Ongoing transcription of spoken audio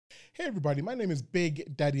Hey everybody, my name is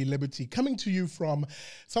Big Daddy Liberty, coming to you from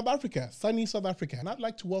South Africa, sunny South Africa, and I'd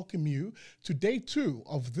like to welcome you to day 2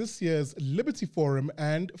 of this year's Liberty Forum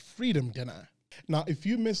and Freedom Dinner. Now, if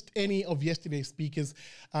you missed any of yesterday's speakers,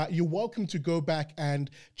 you're welcome to go back and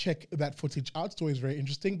check that footage out. It's always very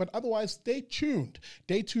interesting, but otherwise, stay tuned.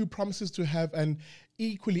 Day 2 promises to have an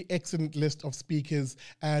equally excellent list of speakers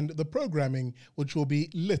and the programming, which will be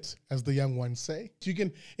lit, as the young ones say. You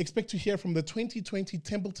can expect to hear from the 2020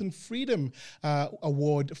 Templeton Freedom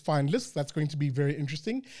Award finalists. That's going to be very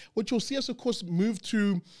interesting, which will see us, of course, move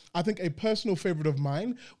to, I think, a personal favorite of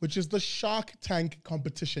mine, which is the Shark Tank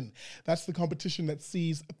competition. That's the competition that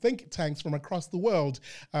sees think tanks from across the world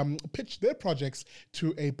pitch their projects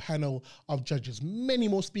to a panel of judges. Many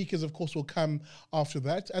more speakers, of course, will come after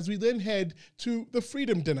that, as we then head to the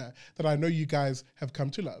Freedom Dinner that I know you guys have come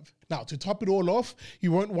to love. Now, to top it all off,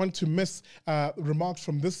 you won't want to miss remarks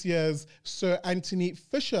from this year's Sir Anthony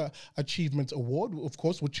Fisher Achievement Award, of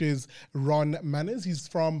course, which is Ron Manners. He's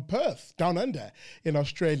from Perth, down under in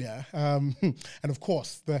Australia. And of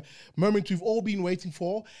course, the moment we've all been waiting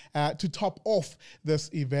for to top off this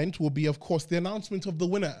event will be, of course, the announcement of the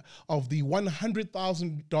winner of the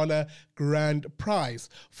 $100,000 grand prize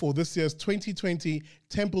for this year's 2020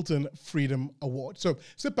 Templeton Freedom Award. So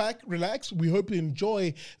sit back, relax. We hope you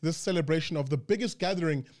enjoy this celebration of the biggest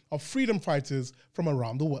gathering of freedom fighters from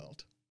around the world.